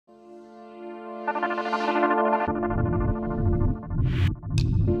Welcome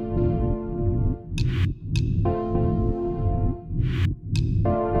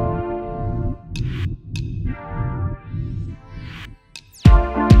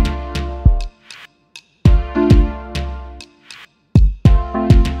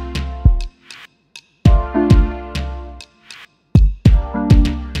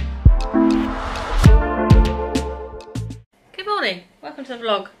to the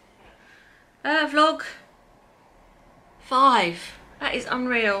vlog. Vlog 5. That is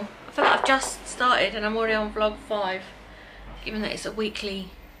unreal. I feel like I've just started and I'm already on vlog 5. Given that it's a weekly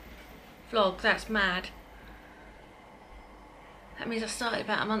vlog, that's mad. That means I started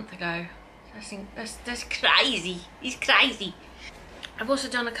about a month ago. That's crazy. It's crazy. I've also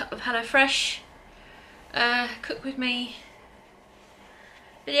done a couple of HelloFresh cook with me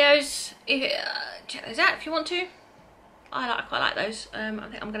videos. Check those out if you want to. I quite like those. I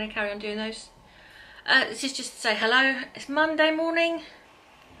think I'm going to carry on doing those. This is just to say hello. It's Monday morning.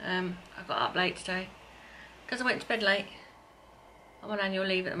 I got up late today because I went to bed late. I'm on annual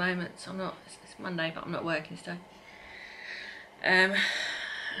leave at the moment, so I'm not. It's Monday, but I'm not working today.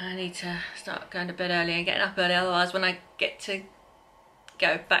 I need to start going to bed early and getting up early. Otherwise, when I get to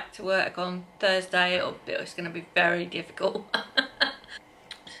go back to work on Thursday, it's going to be very difficult.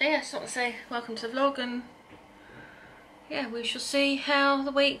 So yeah, just want to say welcome to the vlog, and yeah, we shall see how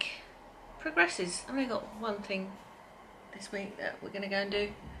the week progresses. I've only got one thing this week that we're going to go and do.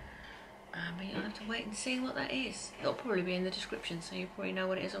 But you'll have to wait and see what that is. It'll probably be in the description, so you probably know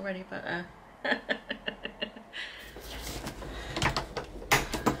what it is already, but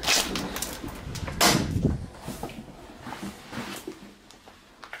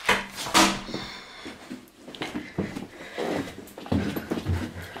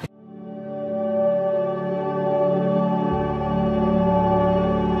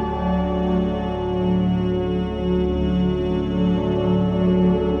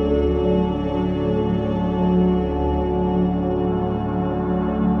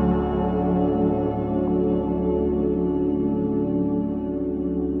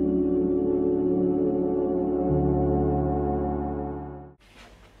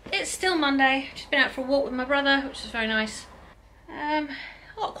it's still Monday. Just been out for a walk with my brother, which was very nice. I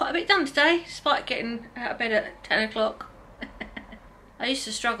got quite a bit done today, despite getting out of bed at 10 o'clock. I used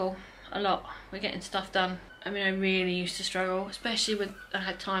to struggle a lot with getting stuff done. I mean, I really used to struggle, especially when I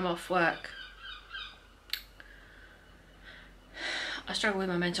had time off work. I struggle with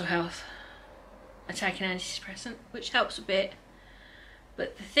my mental health. I take an antidepressant, which helps a bit.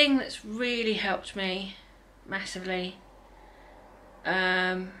 But the thing that's really helped me massively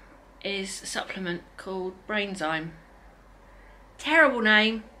is a supplement called Brainzyme. Terrible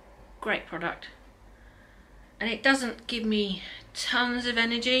name, great product. And it doesn't give me tons of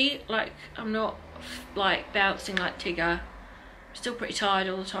energy, like I'm not like bouncing like Tigger. I'm still pretty tired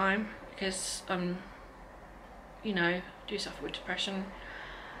all the time because I'm, you know, do suffer with depression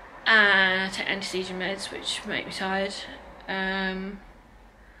and I take anesthesia meds which make me tired.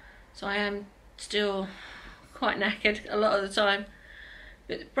 So I am still quite knackered a lot of the time.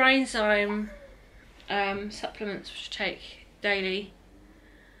 But the Brainzyme supplements which I take daily,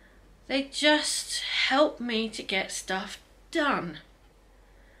 they just help me to get stuff done.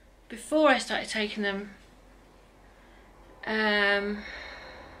 Before I started taking them, I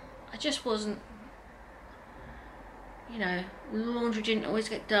just wasn't, you know, the laundry didn't always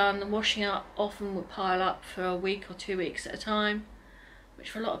get done, the washing up often would pile up for a week or 2 weeks at a time, which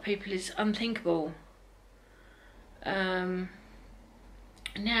for a lot of people is unthinkable.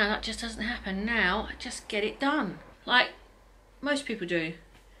 Now that just doesn't happen. Now I just get it done, like most people do.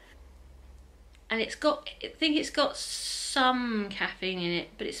 And it's got, I think it's got some caffeine in it,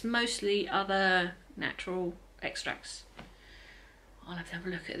 but it's mostly other natural extracts. I'll have to have a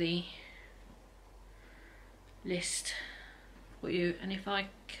look at the list for you, and if I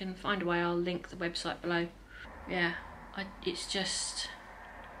can find a way I'll link the website below. Yeah, it's just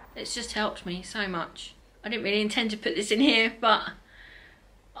helped me so much. I didn't really intend to put this in here, but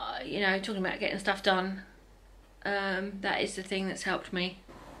you know, talking about getting stuff done, that is the thing that's helped me.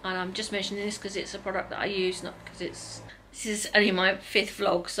 And I'm just mentioning this because it's a product that I use, not because this is only my 5th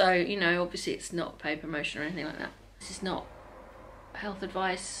vlog, so you know, obviously it's not paid promotion or anything like that. This is not health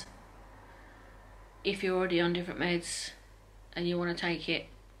advice. If you're already on different meds and you want to take it,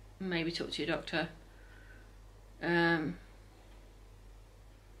 maybe talk to your doctor. I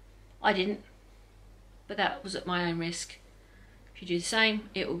didn't, but that was at my own risk. If you do the same,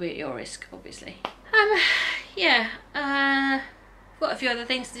 it will be at your risk, obviously. Yeah, I've got a few other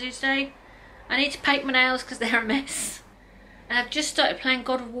things to do today. I need to paint my nails because they're a mess. And I've just started playing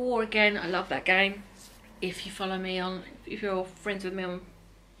God of War again. I love that game. If you follow me on, if you're friends with me on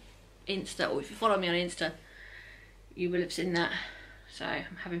Insta, or if you follow me on Insta, you will have seen that. So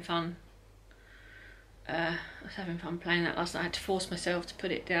I'm having fun. I was having fun playing that last night. I had to force myself to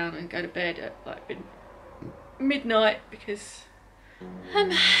put it down and go to bed at like midnight because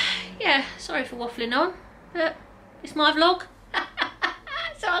yeah, sorry for waffling on, but it's my vlog.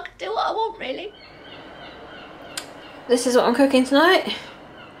 So I can do what I want, really. This is what I'm cooking tonight.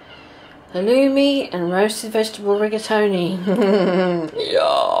 Halloumi and roasted vegetable rigatoni.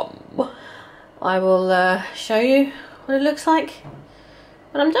 Yum. I will show you what it looks like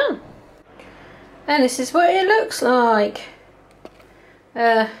when I'm done. And this is what it looks like.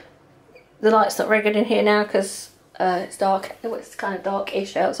 The light's not very good in here now because it's dark. It's kind of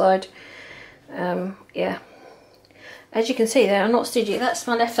darkish outside. Yeah. As you can see there, I'm not stingy. That's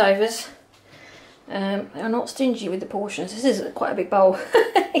my leftovers. I'm not stingy with the portions. This is quite a big bowl.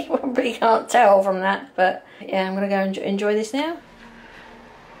 You probably can't tell from that, but yeah, I'm going to go and enjoy this now.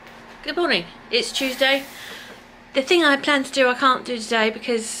 Good morning. It's Tuesday. The thing I planned to do I can't do today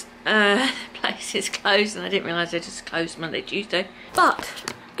because the place is closed, and I didn't realise they just closed Monday, Tuesday.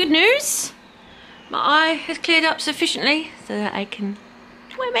 But good news, my eye has cleared up sufficiently so that I can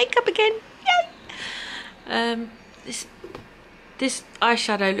wear makeup again. Yay! This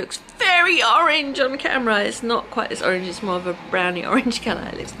eyeshadow looks very orange on camera. It's not quite as orange, it's more of a browny orange colour.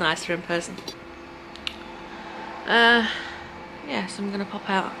 It looks nicer in person. Yeah, so I'm going to pop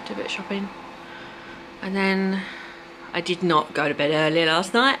out, do a bit of shopping. And then I did not go to bed early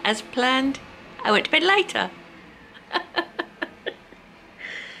last night as planned. I went to bed later.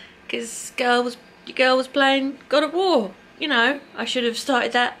 Because your girl was playing God of War. You know, I should have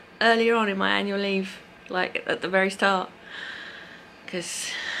started that earlier on in my annual leave, like at the very start.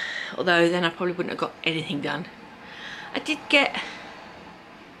 Because although then I probably wouldn't have got anything done. I did get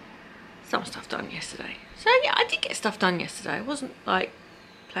some stuff done yesterday. So yeah, I did get stuff done yesterday. It wasn't like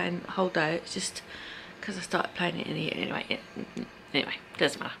playing the whole day. It's just because I started playing it in the anyway. Anyway,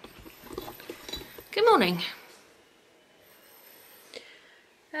 doesn't matter. Good morning.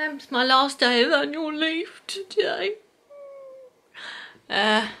 It's my last day of annual leave today.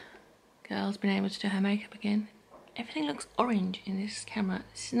 Girl's been able to do her makeup again. Everything looks orange in this camera.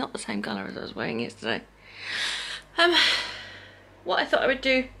 It's not the same colour as I was wearing yesterday. What I thought I would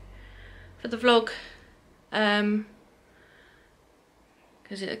do for the vlog,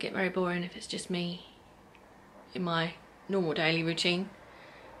 because it'll get very boring if it's just me in my normal daily routine,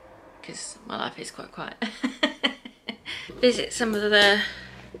 because my life is quite quiet. Visit some of the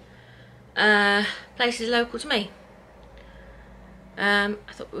places local to me. I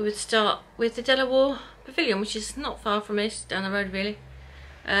thought we would start with the Warr Pavilion, which is not far from us, down the road really.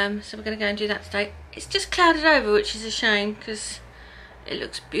 So we're going to go and do that today. It's just clouded over, which is a shame because it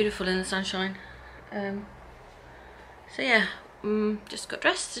looks beautiful in the sunshine. So yeah, just got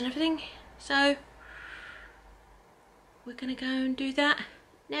dressed and everything. So we're going to go and do that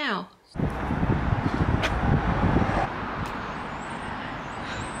now.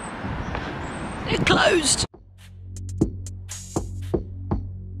 They're closed.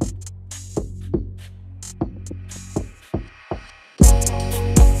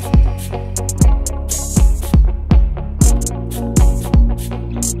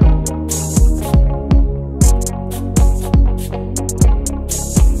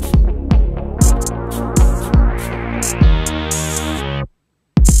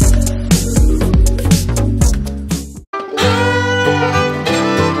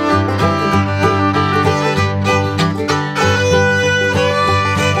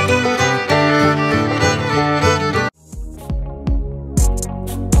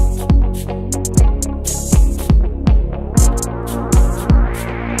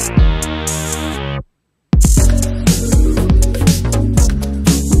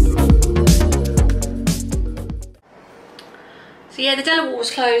 Yeah, the Warr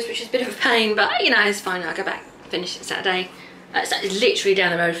was closed, which is a bit of a pain, but you know, it's fine. I'll go back, finish it Saturday. It's literally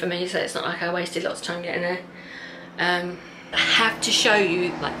down the road for me, so it's not like I wasted lots of time getting there. I have to show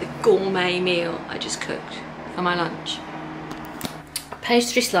you like the gourmet meal I just cooked for my lunch.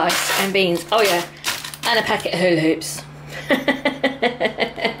 Pastry slice and beans, oh yeah, and a packet of hula hoops.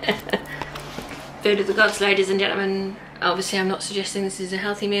 Food of the gods, ladies and gentlemen. Obviously I'm not suggesting this is a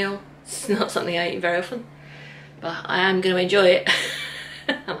healthy meal. It's not something I eat very often, but I am going to enjoy it.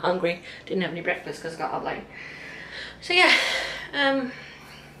 I'm hungry. Didn't have any breakfast because I got up late. So yeah,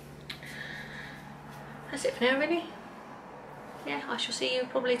 that's it for now really. Yeah, I shall see you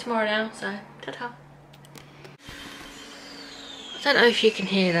probably tomorrow now, so ta-ta. I don't know if you can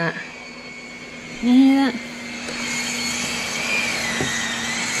hear that. Can you hear that?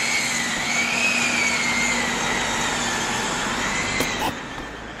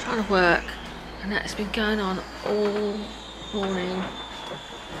 trying to work, and that's been going on all morning.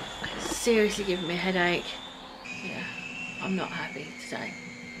 It's seriously giving me a headache. Yeah, I'm not happy today.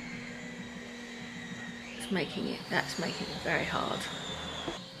 That's making it very hard.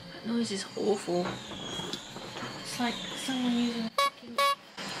 That noise is awful. It's like someone using a fucking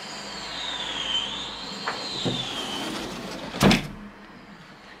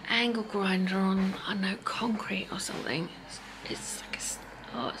angle grinder on, I don't know, concrete or something. It's like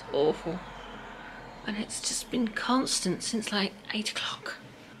oh, it's awful. And it's just been constant since like 8 o'clock.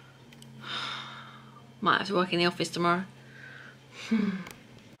 Might have to work in the office tomorrow. Good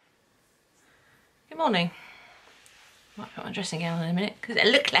morning. Might put my dressing gown on in a minute because it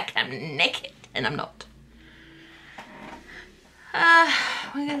looks like I'm naked and I'm not.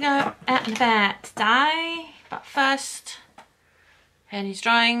 We're gonna go out and about today, but first, hair needs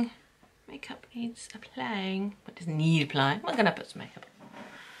drying, makeup needs applying. But it doesn't need applying. I'm gonna put some makeup on.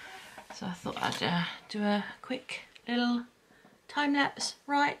 So I thought I'd do a quick little time lapse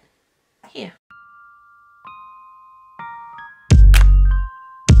right here.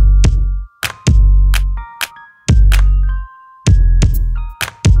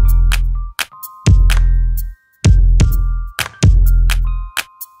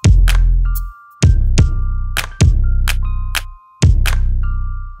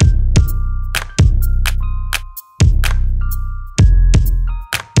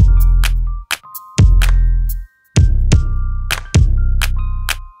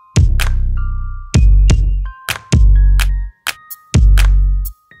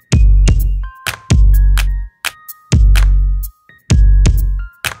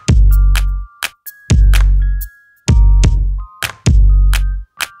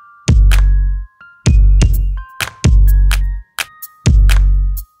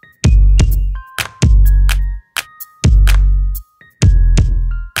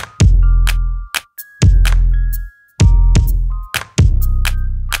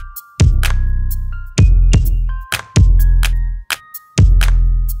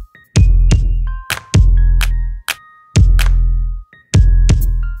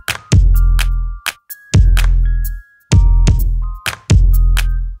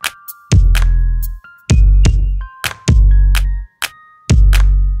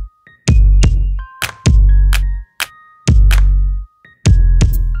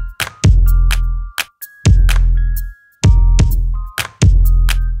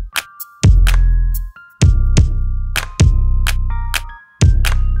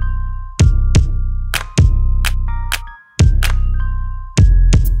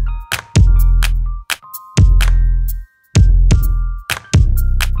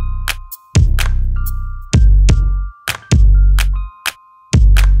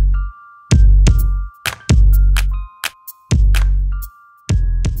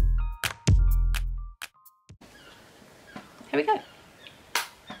 Here we go.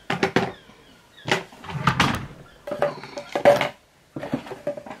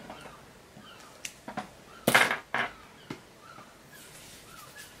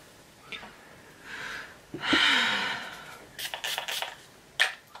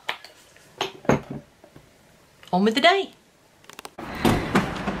 On with the day.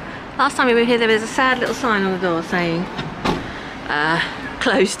 Last time we were here there was a sad little sign on the door saying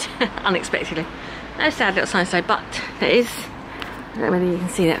closed unexpectedly. No sad little sign today, but there is, I don't know whether you can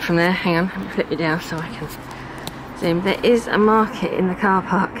see that from there, hang on, let me flip you down so I can zoom. There is a market in the car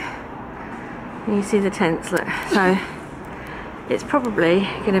park. And you see the tents, look, so it's probably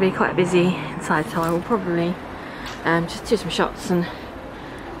going to be quite busy inside, so I will probably just do some shots and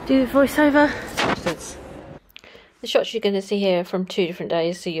do the voiceover. The shots you're going to see here are from 2 different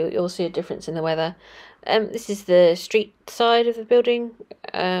days, so you'll see a difference in the weather. This is the street side of the building.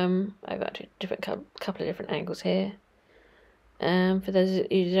 I've got a couple of different angles here. For those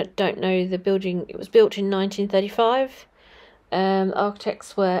of you that don't know, the building, it was built in 1935. The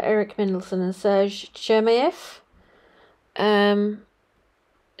architects were Eric Mendelsohn and Serge Chermayeff.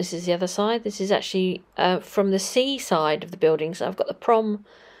 This is the other side. This is actually from the sea side of the building, so I've got the prom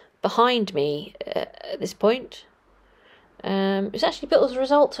behind me at this point. It was actually built as a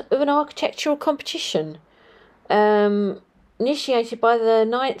result of an architectural competition initiated by the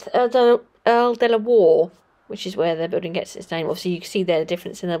 9th Earl de la Warr, which is where the building gets its name. Obviously, you can see there the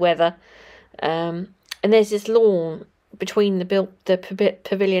difference in the weather. And there's this lawn between the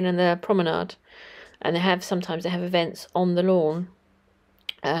pavilion and the promenade, and sometimes they have events on the lawn.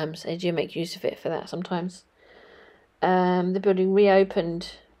 So they do make use of it for that sometimes. The building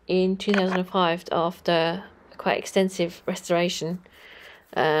reopened in 2005 after quite extensive restoration.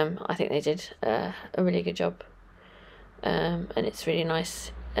 I think they did a really good job, and it's really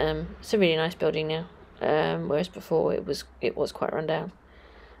nice It's a really nice building now, whereas before it was quite run down.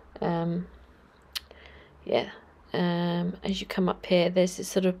 Yeah. As you come up here, there's this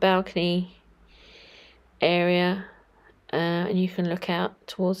sort of balcony area, and you can look out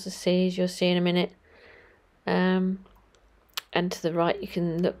towards the sea, as you'll see in a minute. And to the right, you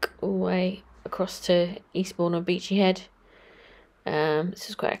can look all the way across to Eastbourne or Beachy Head. This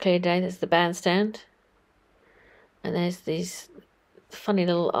is quite a clear day. There's the bandstand, and there's these funny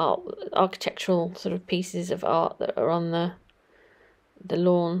little architectural sort of pieces of art that are on the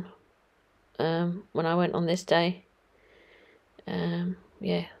lawn. When I went on this day,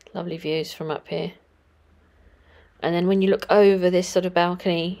 yeah, lovely views from up here. And then when you look over this sort of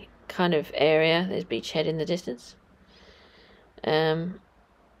balcony kind of area, there's Beach Head in the distance. When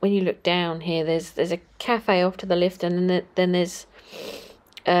you look down here, there's a cafe off to the left, and then there's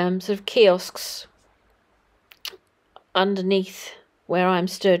sort of kiosks underneath where I'm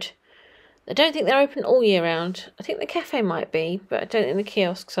stood. I don't think they're open all year round. I think the cafe might be, but I don't think the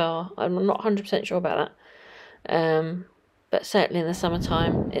kiosks are. I'm not 100% sure about that. But certainly in the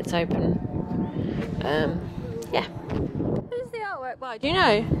summertime, it's open. Yeah. Who's the artwork by? Do you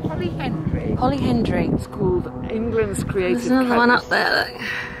know? Polly Hendry. Polly Hendry. It's called England's Creative There's another one up there. Look.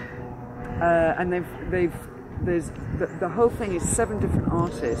 And there's the whole thing is 7 different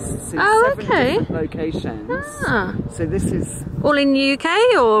artists in 7 different locations. Ah. So this is All in the UK,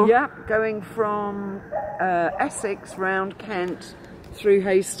 or? yeah, going from Essex round Kent through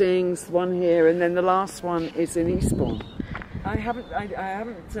Hastings, one here, and then the last one is in Eastbourne. I haven't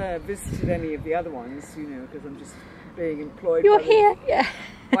visited any of the other ones, you know, because I'm just being employed. You're here, yeah.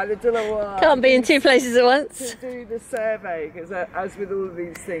 By the Warr. Can't be in 2 places at once. To do the survey, because as with all of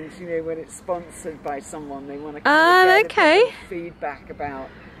these things, you know, when it's sponsored by someone, they want to get a bit of feedback about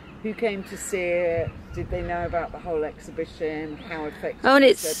who came to see it, did they know about the whole exhibition, how effective. Oh, and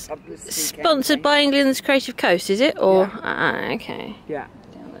it's sponsored campaign. by England's Creative Coast, is it? Or yeah. Okay. Yeah.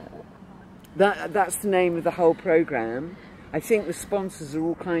 That's the name of the whole programme. I think the sponsors are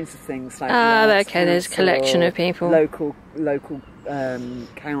all kinds of things like okay, there's a collection of people. Local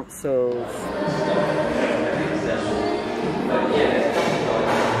councils.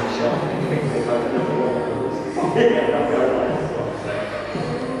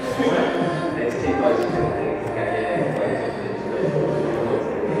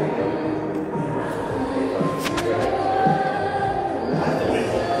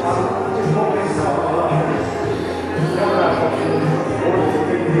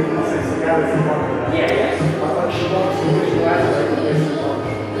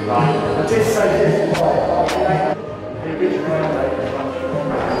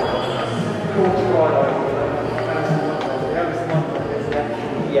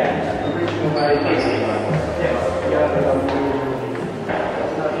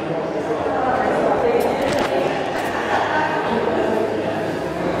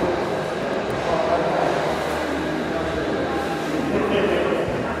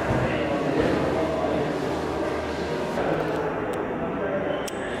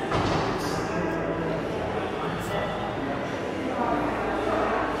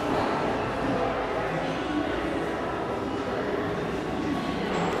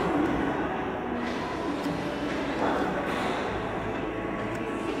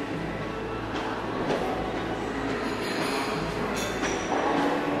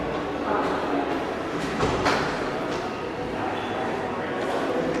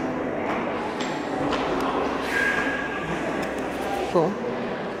 Cool.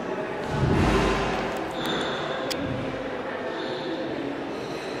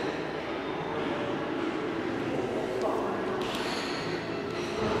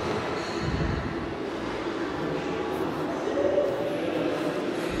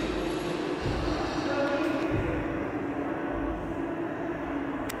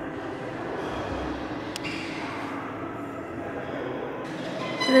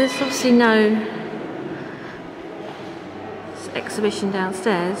 There's obviously no exhibition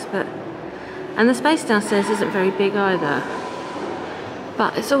downstairs, and the space downstairs isn't very big either,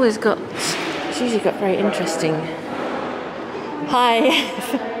 but it's usually got very interesting. Hi.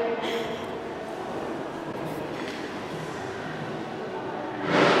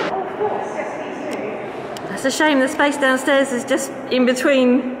 It's a shame the space downstairs is just in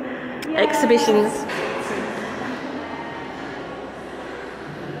between exhibitions.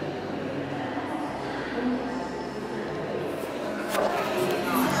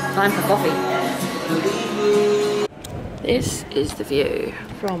 Time for coffee. This is the view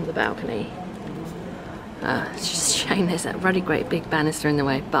from the balcony. It's just a shame there's that ruddy great big banister in the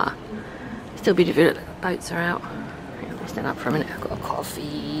way, but still beautiful. Look, the boats are out. Hang on, I'll stand up for a minute. I've got a cough.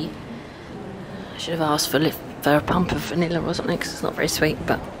 coffee. I should have asked for a pump of vanilla or something because it's not very sweet,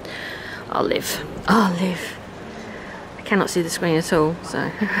 but I'll live. I'll live. I cannot see the screen at all,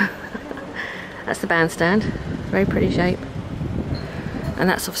 so that's the bandstand. Very pretty shape. And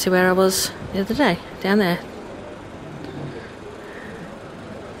that's obviously where I was the other day, down there.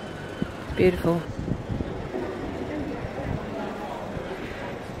 Beautiful.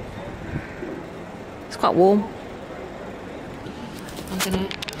 It's quite warm. I'm gonna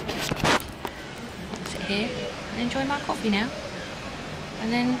sit here and enjoy my coffee now,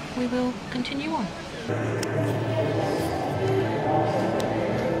 and then we will continue on.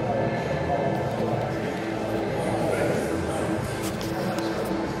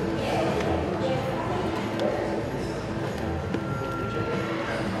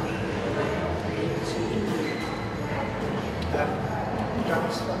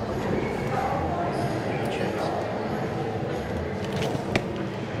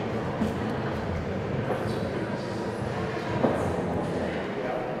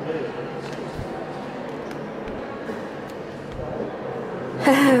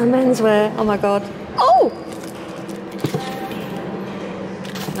 Menswear, oh my god. Oh!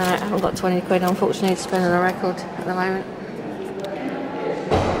 No, I haven't got 20 quid unfortunately to spend on a record at the moment.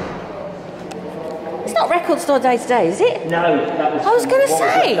 It's not record store day today, is it? No, that was. I was going to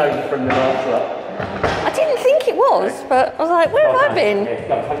say. From the marshal. I didn't think it was, but I was like, where have I been?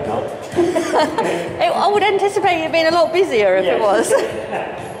 I would anticipate it being a lot busier if it was.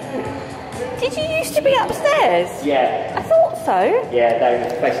 Did you used to be upstairs? Yeah. I thought so. Yeah,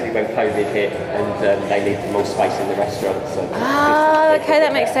 they basically when COVID hit and they needed more space in the restaurant. So ah, okay,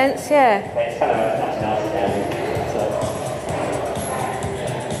 that makes sense, yeah. It's kind of nice down here,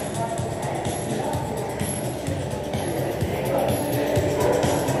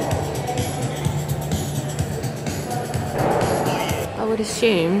 I would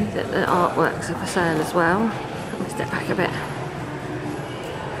assume that the artworks are for sale as well. Let me step back a bit.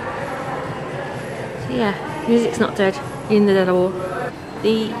 So yeah, music's not dead in the dead of war.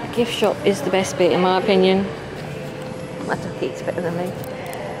 The gift shop is the best bit in my opinion. My duck eats better than me.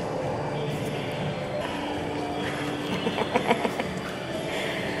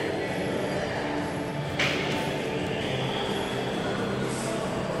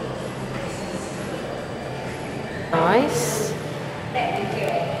 Nice.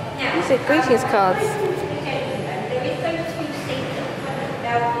 These are greetings cards.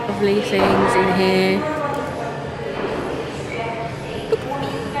 Lovely things in here.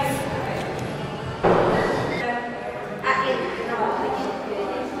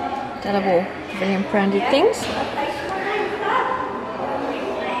 Delaval Pavilion branded things.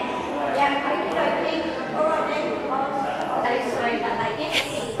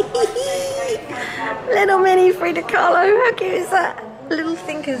 Little mini Frida Kahlo, how cute is that? Little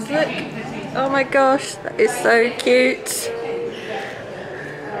thinkers, look. Oh my gosh, that is so cute.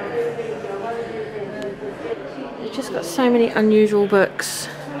 You've just got so many unusual books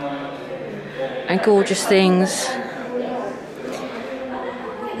and gorgeous things.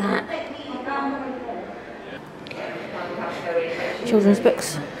 Children's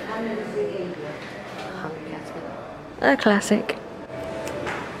books. A classic.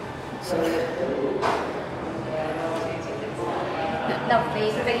 Lovely.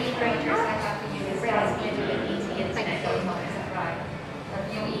 It's very great.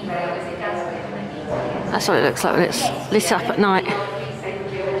 That's what it looks like when it's lit up at night.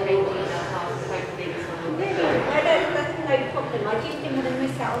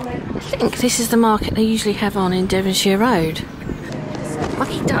 I think this is the market they usually have on in Devonshire Road.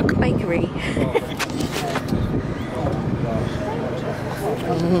 Lucky Duck Bakery.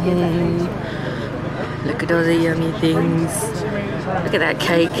 Look at all the yummy things. Look at that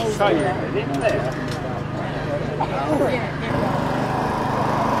cake.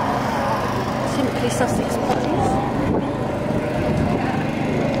 Simply Sussex produce.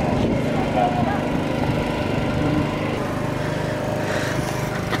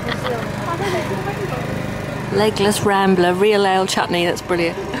 Legless Rambler, real ale chutney, that's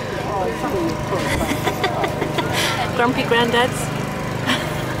brilliant. Grumpy Grandad's.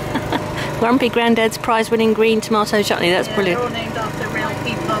 Grumpy Grandad's prize-winning green tomato chutney, that's brilliant. They're all named after real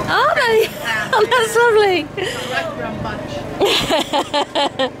people. Are they? Oh, that's lovely.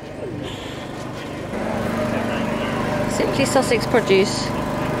 Simply Sussex produce.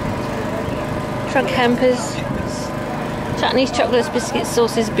 Trunk hampers. Chutneys, chocolates, biscuits,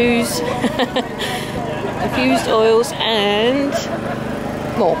 sauces, booze. Infused oils and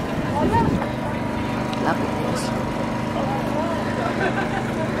more. Lovely things.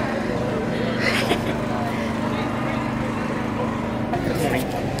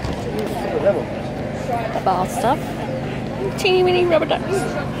 bath stuff. Teeny weeny rubber ducks.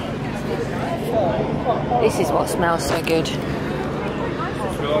 This is what smells so good.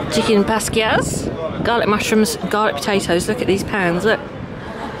 Chicken pasquias, garlic mushrooms, garlic potatoes. Look at these pans, look.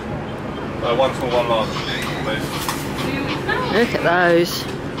 1 for 1 large, please. Look at those.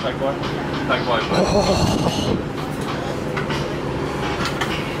 Take one. Take one.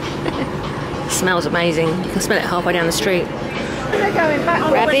 Smells amazing. You can smell it halfway down the street.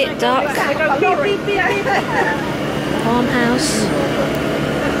 Rabbit, duck, farmhouse,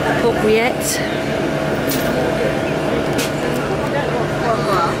 pork rillette,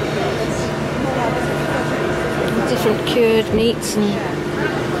 different cured meats and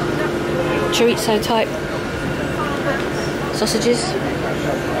chorizo type sausages,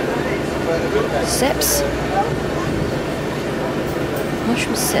 ceps,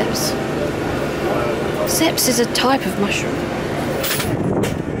 mushroom ceps. Ceps is a type of mushroom.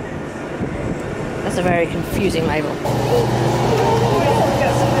 That's a very confusing label.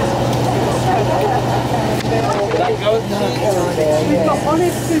 We've got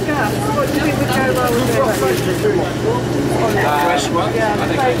olives to go. What do you think would go well with Fresh one? Yeah,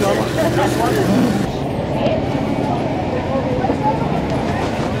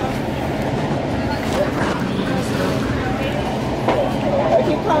 If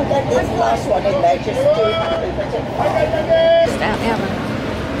you can't get this last one in there, just do Just out the oven.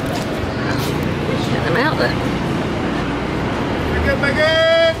 Get them out there.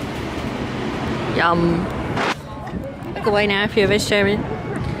 Yum. Look away now if you're a vegetarian.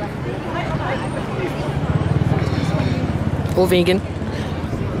 Or vegan.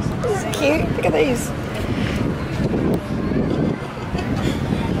 This is cute. Look at these.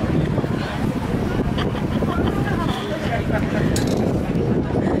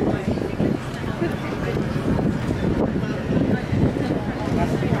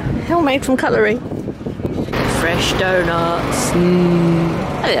 All made from cutlery. Fresh donuts.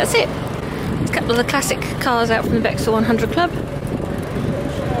 Oh, that's it. It's a couple of the classic cars out from the Bexel 100 Club.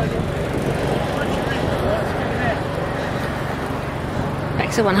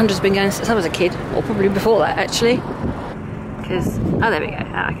 Bexel 100's been going since I was a kid, or probably before that actually. Because, oh, there we go.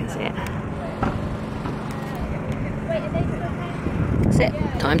 Now I can see it. That's it.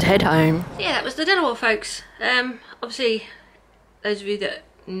 Time to head home. Yeah, that was the Delaware, folks. Obviously, those of you that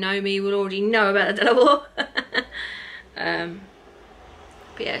know me will already know about the Delaware.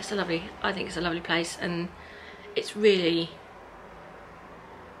 But yeah, it's a lovely, I think it's a lovely place, and it's really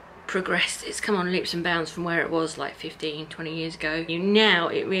progressed. It's come on leaps and bounds from where it was like 15, 20 years ago. Now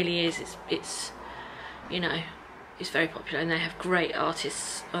it really is, it's you know, it's very popular, and they have great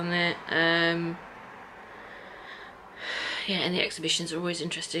artists on there. Yeah, and the exhibitions are always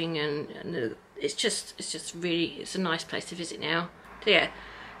interesting, and it's just really, it's a nice place to visit now. So yeah,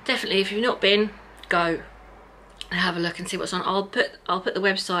 definitely if you've not been, go and have a look and see what's on. I'll put the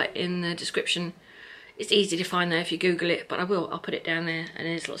website in the description. It's easy to find there if you Google it, but I'll put it down there, and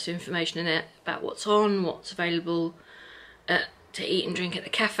there's lots of information in there about what's on, what's available to eat and drink at the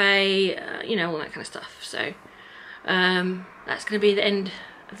cafe, you know, all that kind of stuff. So that's going to be the end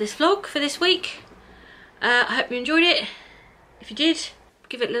of this vlog for this week. I hope you enjoyed it. If you did,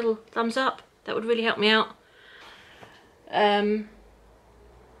 give it a little thumbs up. That would really help me out.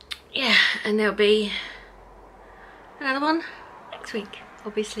 Yeah, and there'll be another one next week,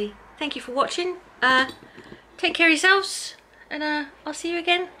 obviously. Thank you for watching. Take care of yourselves, and I'll see you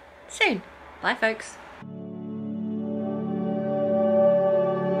again soon. Bye, folks.